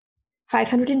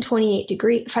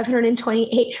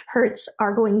 528 hertz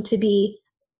are going to be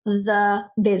the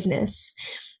business,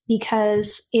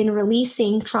 because in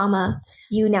releasing trauma,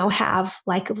 you now have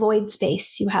like a void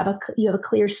space. You have a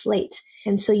clear slate.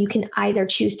 And so you can either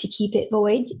choose to keep it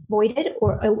voided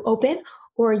or open,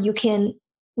 or you can,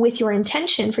 with your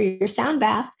intention for your sound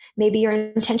bath, maybe your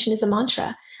intention is a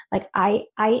mantra, like I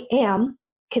am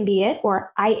can be it,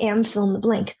 or I am fill in the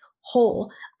blank,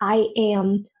 whole, I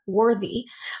am worthy.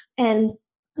 And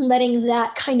letting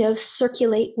that kind of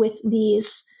circulate with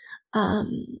these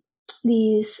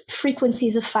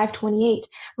frequencies of 528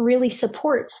 really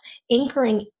supports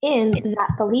anchoring in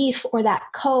that belief or that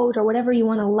code or whatever you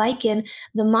want to liken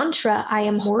the mantra, I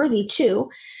am worthy to,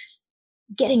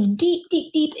 getting deep,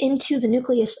 deep, deep into the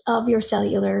nucleus of your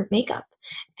cellular makeup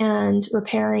and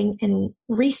repairing and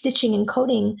restitching and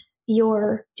coding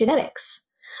your genetics.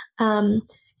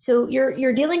 So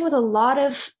you're dealing with a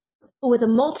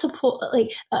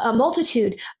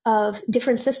multitude of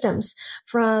different systems,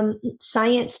 from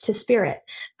science to spirit,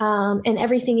 and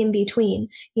everything in between.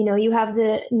 You have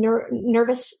the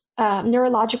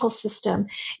neurological system,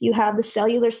 you have the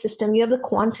cellular system, you have the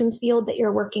quantum field that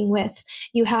you're working with,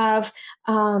 you have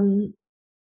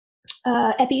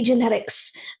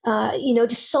epigenetics,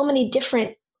 just so many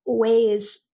different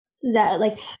ways that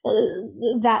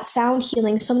that sound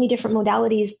healing, so many different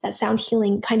modalities that sound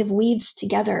healing kind of weaves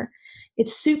together.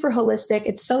 It's super holistic.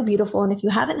 It's so beautiful. And if you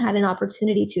haven't had an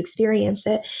opportunity to experience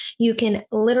it, you can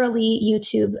literally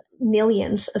YouTube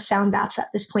millions of sound baths at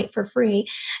this point for free.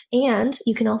 And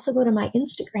you can also go to my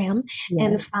Instagram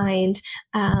and find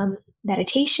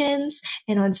meditations.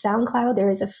 And on SoundCloud, there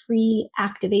is a free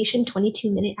activation,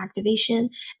 22-minute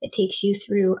activation that takes you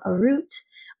through a root,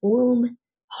 womb,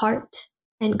 heart,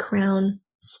 and crown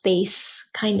space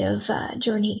kind of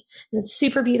journey. And it's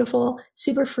super beautiful,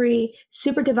 super free,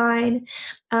 super divine.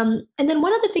 And then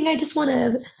one other thing I just want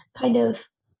to kind of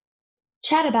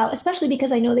chat about, especially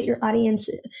because I know that your audience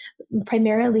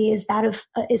primarily is that of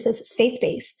is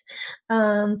faith-based.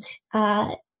 I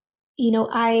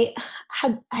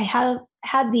have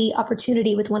had the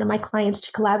opportunity with one of my clients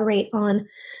to collaborate on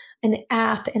an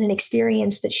app and an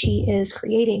experience that she is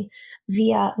creating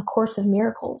via the Course of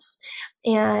Miracles,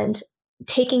 and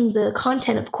taking the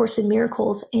content of Course in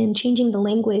Miracles and changing the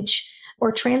language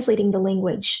or translating the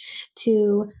language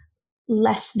to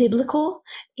less biblical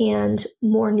and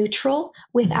more neutral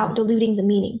without diluting the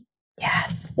meaning.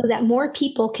 Yes. So that more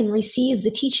people can receive the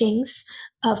teachings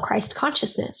of Christ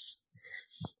consciousness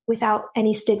without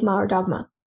any stigma or dogma.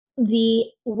 The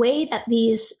way that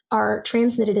these are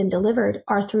transmitted and delivered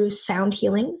are through sound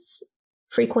healings,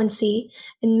 frequency,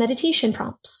 and meditation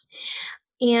prompts.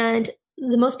 And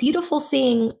the most beautiful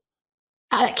thing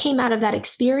that came out of that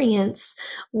experience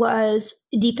was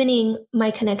deepening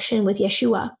my connection with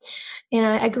Yeshua.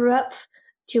 And I grew up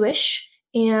Jewish,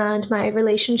 and my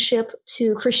relationship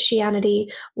to Christianity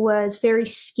was very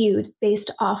skewed based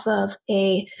off of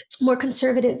a more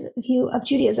conservative view of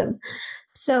Judaism.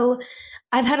 So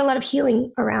I've had a lot of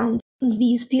healing around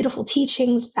these beautiful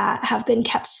teachings that have been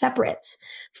kept separate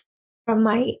from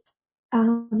my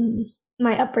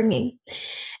upbringing.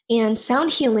 And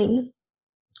sound healing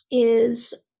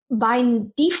is by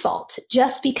default,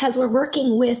 just because we're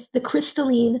working with the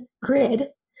crystalline grid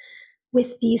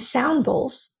with these sound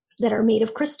bowls that are made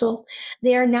of crystal,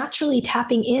 they are naturally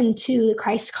tapping into the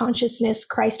Christ consciousness,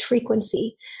 Christ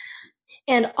frequency.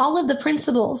 And all of the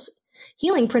principles,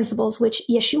 healing principles, which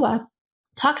Yeshua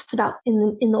talks about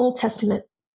in the Old Testament,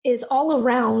 is all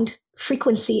around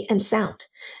frequency and sound,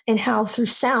 and how through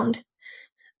sound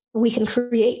we can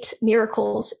create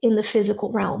miracles in the physical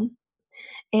realm,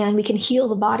 and we can heal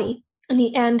the body. In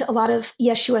the end, a lot of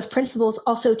Yeshua's principles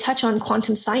also touch on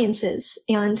quantum sciences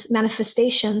and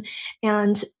manifestation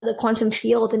and the quantum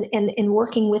field and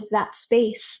working with that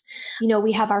space.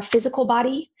 We have our physical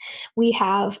body, we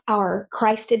have our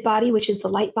Christed body, which is the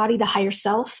light body, the higher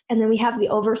self, and then we have the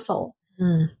oversoul.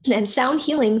 And sound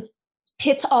healing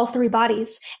hits all three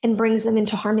bodies and brings them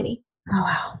into harmony. Oh,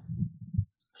 wow.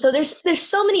 So there's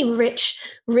so many rich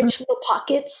little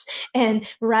pockets and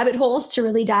rabbit holes to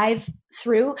really dive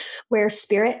through, where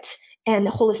spirit and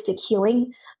holistic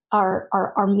healing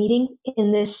are meeting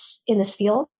in this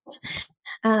field.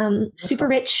 Super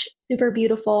rich, super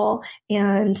beautiful.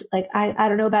 And like, I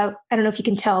don't know if you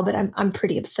can tell, but I'm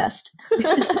pretty obsessed.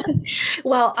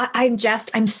 Well,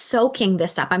 I'm soaking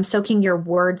this up. I'm soaking your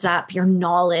words up, your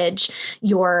knowledge,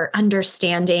 your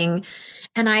understanding.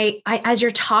 And I, as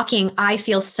you're talking, I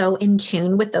feel so in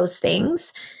tune with those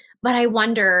things. But I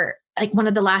wonder, like, one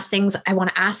of the last things I want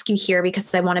to ask you here,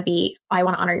 because I want to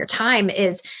honor your time,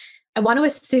 is I want to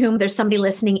assume there's somebody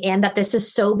listening in that this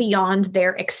is so beyond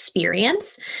their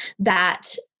experience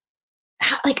that,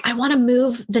 like, I want to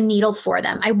move the needle for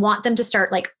them. I want them to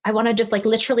start, like, I want to just like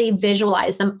literally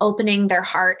visualize them opening their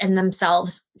heart and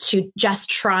themselves to just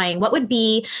trying. What would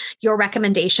be your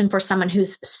recommendation for someone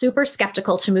who's super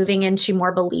skeptical to moving into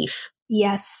more belief?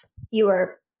 Yes, you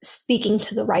are speaking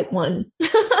to the right one.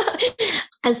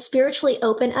 As spiritually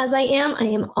open as I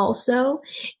am also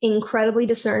incredibly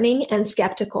discerning and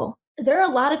skeptical. There are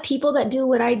a lot of people that do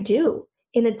what I do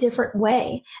in a different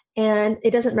way, and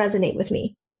it doesn't resonate with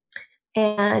me.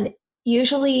 And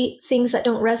usually things that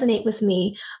don't resonate with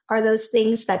me are those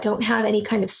things that don't have any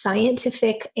kind of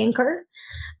scientific anchor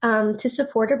to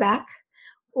support or back,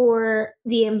 or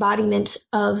the embodiment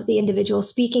of the individual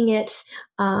speaking it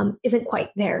isn't quite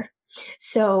there.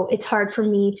 So it's hard for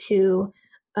me to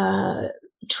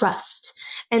trust.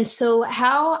 And so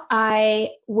how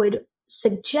I would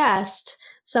suggest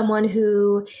someone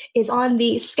who is on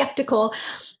the skeptical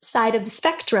side of the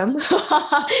spectrum,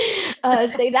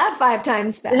 say that 5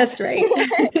 times fast. That's right.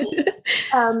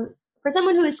 For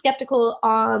someone who is skeptical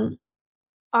on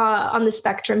the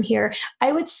spectrum here,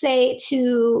 I would say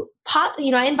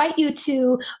I invite you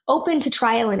to open to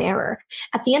trial and error.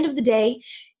 At the end of the day,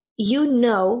 you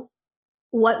know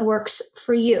what works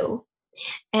for you.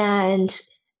 And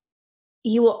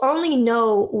you will only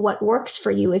know what works for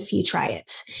you if you try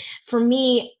it. For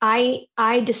me, I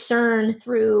discern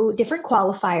through different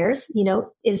qualifiers,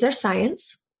 is there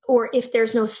science? Or if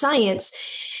there's no science,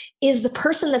 is the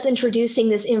person that's introducing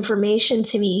this information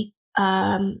to me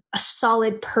a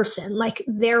solid person? Like,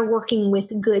 they're working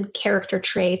with good character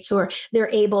traits, or they're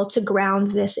able to ground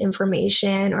this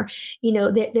information, or,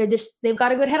 they've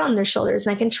got a good head on their shoulders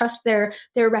and I can trust their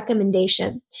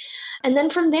recommendation. And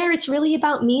then from there, it's really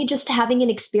about me just having an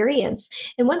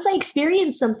experience. And once I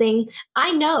experience something,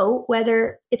 I know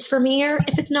whether it's for me or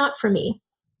if it's not for me.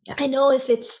 Yeah. I know if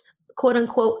it's quote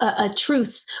unquote a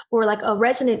truth, or like a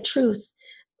resonant truth,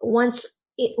 once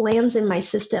it lands in my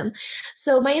system.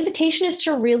 So my invitation is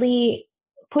to really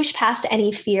push past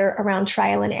any fear around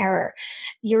trial and error.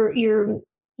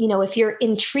 If you're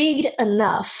intrigued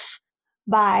enough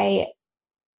by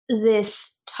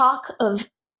this talk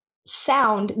of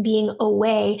sound being a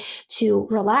way to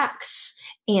relax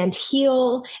and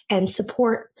heal and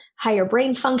support higher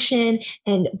brain function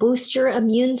and boost your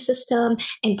immune system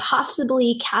and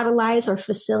possibly catalyze or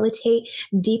facilitate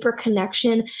deeper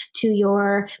connection to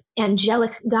your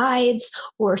angelic guides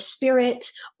or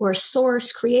spirit or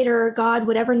source, creator, God,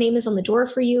 whatever name is on the door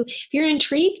for you. If you're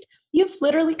intrigued, you've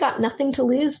literally got nothing to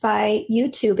lose by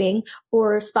YouTubing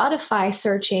or Spotify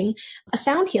searching a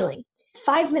sound healing.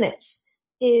 5 minutes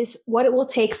is what it will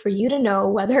take for you to know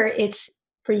whether it's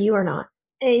for you or not.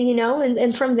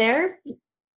 And from there,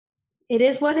 it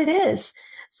is what it is.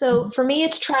 So for me,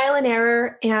 it's trial and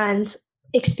error and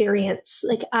experience.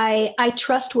 Like, I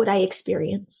trust what I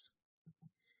experience.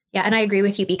 Yeah. And I agree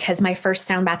with you, because my first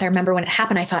sound bath, I remember when it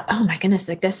happened, I thought, oh my goodness,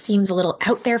 like, this seems a little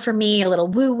out there for me, a little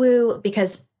woo woo,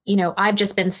 because I've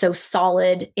just been so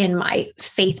solid in my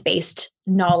faith-based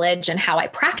knowledge and how I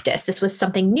practice. This was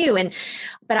something new.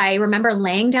 But I remember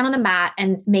laying down on the mat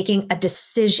and making a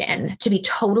decision to be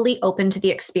totally open to the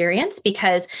experience,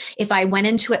 because if I went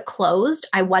into it closed,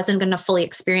 I wasn't going to fully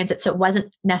experience it. So it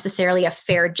wasn't necessarily a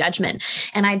fair judgment.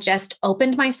 And I just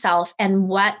opened myself, and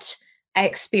what I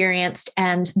experienced,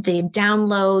 and the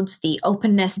downloads, the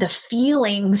openness, the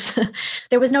feelings,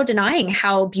 there was no denying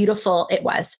how beautiful it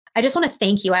was. I just want to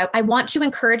thank you. I want to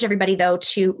encourage everybody, though,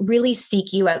 to really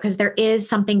seek you out, because there is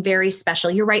something very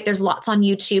special. You're right. There's lots on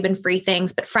YouTube and free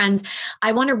things. But friends,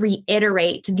 I want to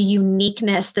reiterate the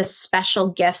uniqueness, the special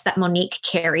gifts that Monique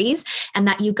carries, and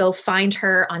that you go find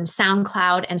her on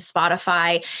SoundCloud and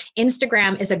Spotify.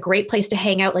 Instagram is a great place to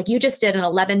hang out. Like, you just did an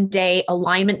 11-day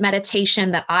alignment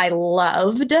meditation that I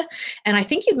loved. And I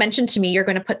think you mentioned to me you're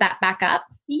going to put that back up.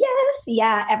 Yes.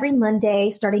 Yeah. Every Monday,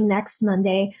 starting next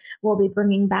Monday, we'll be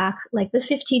bringing back like the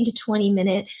 15 to 20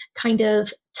 minute kind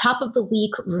of top of the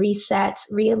week reset,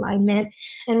 realignment,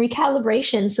 and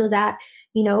recalibration, so that,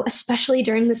 especially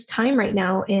during this time right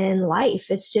now in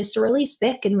life, it's just really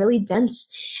thick and really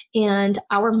dense. And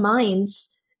our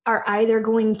minds are either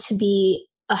going to be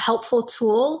a helpful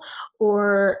tool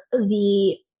or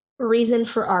the reason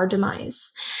for our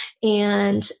demise.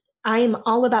 And I am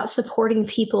all about supporting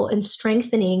people and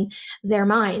strengthening their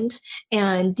mind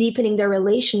and deepening their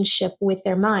relationship with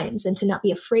their minds, and to not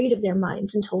be afraid of their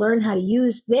minds and to learn how to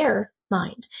use their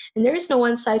mind. And there is no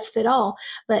one size fit all,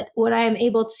 but what I am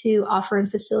able to offer and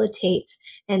facilitate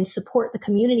and support the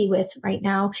community with right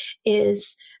now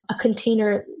is a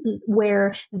container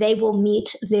where they will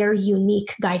meet their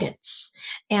unique guidance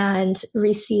and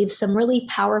receive some really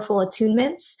powerful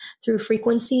attunements through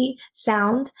frequency,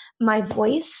 sound, my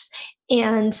voice,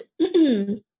 and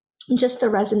just the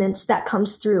resonance that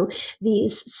comes through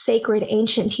these sacred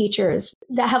ancient teachers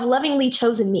that have lovingly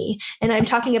chosen me. And I'm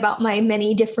talking about my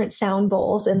many different sound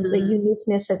bowls and the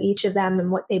uniqueness of each of them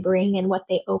and what they bring and what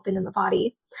they open in the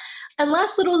body. And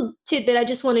last little tidbit I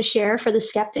just want to share for the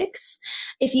skeptics.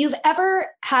 If you've ever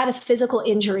had a physical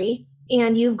injury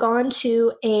and you've gone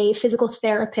to a physical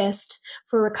therapist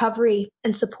for recovery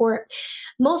and support,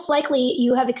 most likely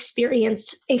you have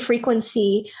experienced a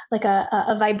frequency, like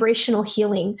a vibrational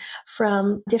healing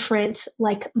from different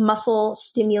like muscle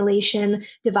stimulation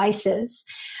devices.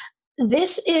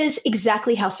 This is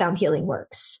exactly how sound healing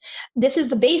works. This is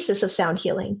the basis of sound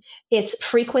healing. It's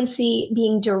frequency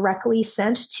being directly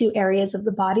sent to areas of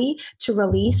the body to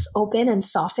release, open, and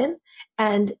soften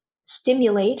and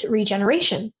stimulate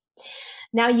regeneration.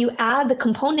 Now you add the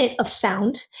component of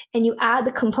sound and you add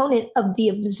the component of the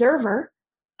observer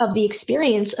of the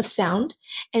experience of sound.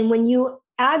 And when you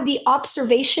add the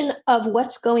observation of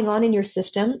what's going on in your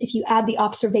system, if you add the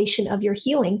observation of your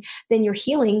healing, then your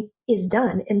healing is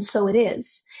done. And so it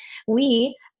is.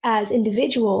 We as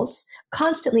individuals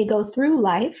constantly go through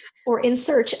life or in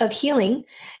search of healing.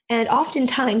 And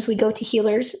oftentimes we go to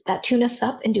healers that tune us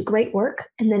up and do great work.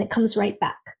 And then it comes right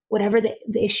back, whatever the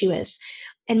issue is.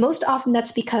 And most often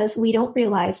that's because we don't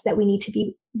realize that we need to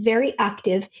be very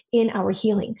active in our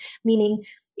healing, meaning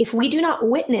if we do not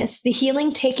witness the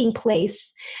healing taking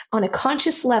place on a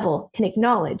conscious level, can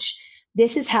acknowledge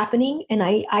this is happening and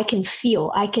I can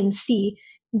feel, I can see,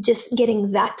 just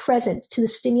getting that present to the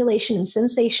stimulation and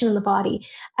sensation in the body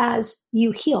as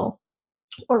you heal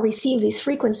or receive these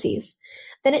frequencies,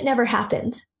 then it never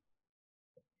happened.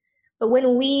 But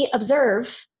when we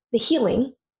observe the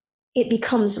healing, it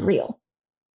becomes real.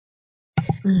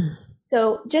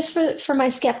 So just for my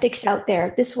skeptics out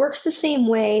there, this works the same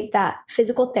way that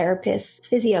physical therapists,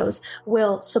 physios,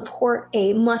 will support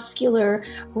a muscular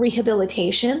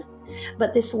rehabilitation,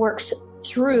 but this works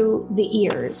through the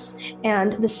ears,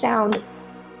 and the sound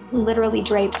literally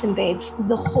drapes and bathes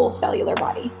the whole cellular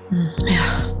body.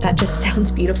 That just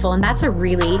sounds beautiful. And that's a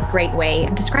really great way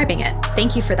of describing it.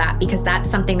 Thank you for that, because that's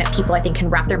something that people, I think, can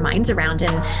wrap their minds around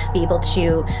and be able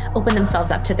to open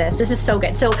themselves up to this. This is so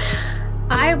good. So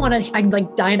I'm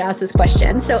like dying to ask this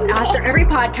question. So after every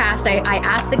podcast, I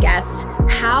ask the guests,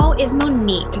 how is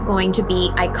Monique going to be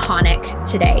iconic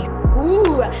today?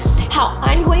 Ooh, how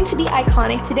I'm going to be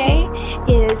iconic today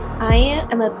is I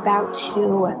am about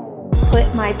to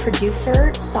put my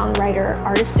producer, songwriter,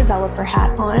 artist developer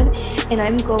hat on, and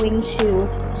I'm going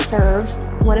to serve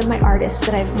one of my artists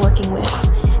that I'm working with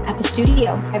at the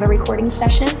studio. I have a recording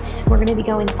session. We're going to be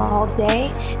going all day,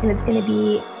 and it's going to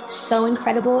be so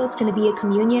incredible. It's going to be a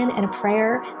communion and a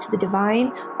prayer to the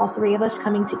divine, all three of us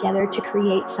coming together to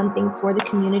create something for the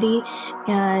community.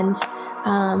 And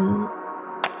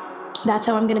that's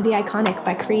how I'm going to be iconic,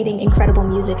 by creating incredible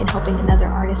music and helping another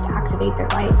artist activate their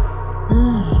light.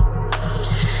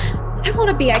 I want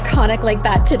to be iconic like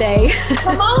that today.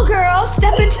 Come on, girl.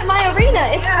 Step into my arena.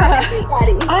 It's for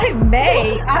everybody.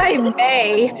 I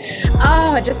may.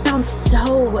 Oh, it just sounds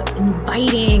so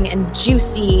inviting and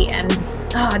juicy, and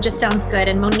it just sounds good.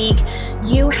 And Monique,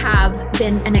 you have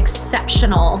been an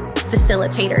exceptional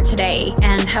facilitator today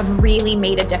and have really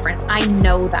made a difference. I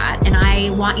know that. And I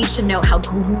want you to know how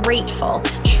grateful,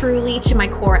 truly to my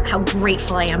core, how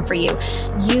grateful I am for you.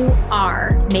 You are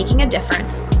making a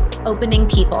difference, opening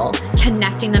people,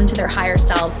 connecting them to their higher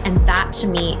selves. And that to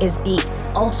me is the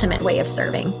ultimate way of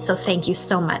serving. So thank you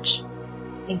so much.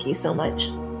 Thank you so much.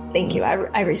 Thank you.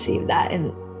 I received that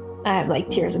and I have like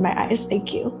tears in my eyes.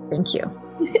 Thank you. Thank you.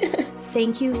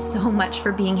 Thank you so much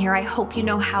for being here. I hope you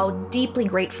know how deeply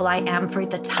grateful I am for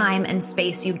the time and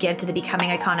space you give to the Becoming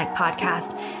Iconic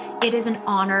podcast. It is an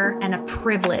honor and a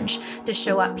privilege to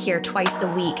show up here twice a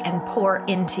week and pour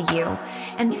into you.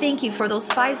 And thank you for those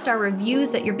 5-star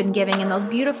reviews that you've been giving and those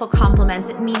beautiful compliments.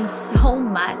 It means so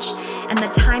much. And the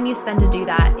time you spend to do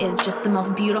that is just the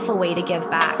most beautiful way to give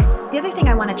back. The other thing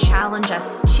I want to challenge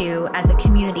us to as a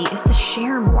community is to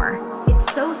share more. It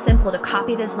It's so simple to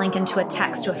copy this link into a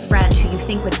text to a friend who you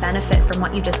think would benefit from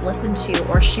what you just listened to,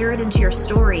 or share it into your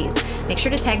stories. Make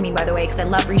sure to tag me, by the way, because I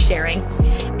love resharing.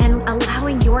 And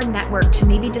allowing your network to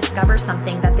maybe discover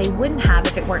something that they wouldn't have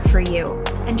if it weren't for you.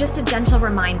 And just a gentle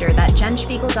reminder that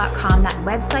jenspiegel.com, that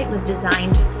website was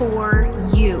designed for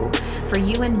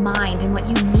you in mind and what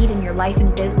you need in your life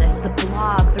and business. The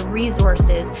blog, the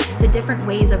resources, the different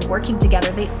ways of working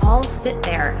together, they all sit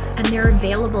there and they're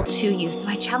available to you. So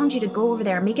I challenge you to go over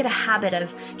there and make it a habit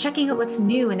of checking out what's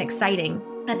new and exciting.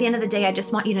 At the end of the day, I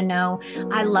just want you to know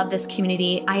I love this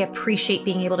community. I appreciate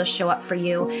being able to show up for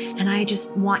you, and I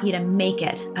just want you to make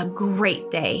it a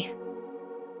great day.